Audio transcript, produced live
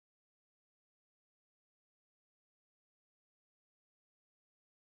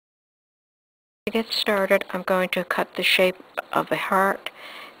To get started, I'm going to cut the shape of a heart,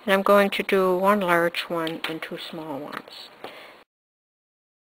 and I'm going to do one large one and two small ones.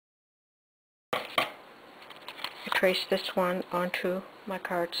 I trace this one onto my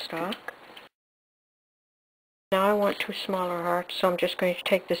cardstock. Now I want two smaller hearts, so I'm just going to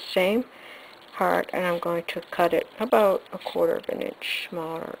take the same heart and I'm going to cut it about 1/4 of an inch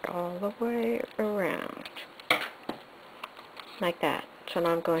smaller all the way around, like that. So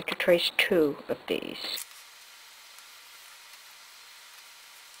now I'm going to trace 2 of these.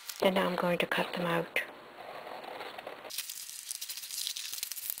 And now I'm going to cut them out.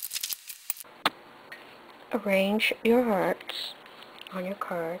 Arrange your hearts on your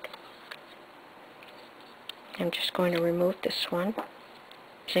card. I'm just going to remove this one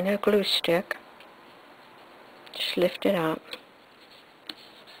using a glue stick. Just lift it up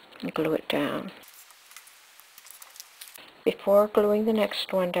and glue it down. Before gluing the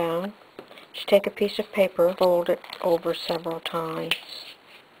next one down, just take a piece of paper, fold it over several times.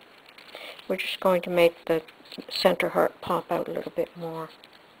 We're just going to make the center heart pop out a little bit more.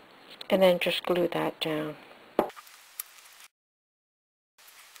 And then just glue that down.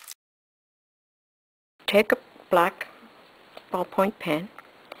 Take a black ballpoint pen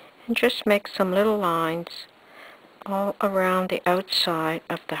and just make some little lines all around the outside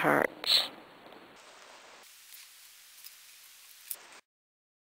of the hearts.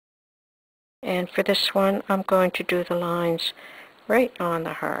 And for this one, I'm going to do the lines right on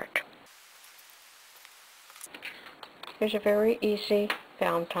the heart. Here's a very easy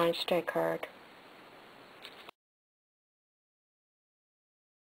Valentine's Day card.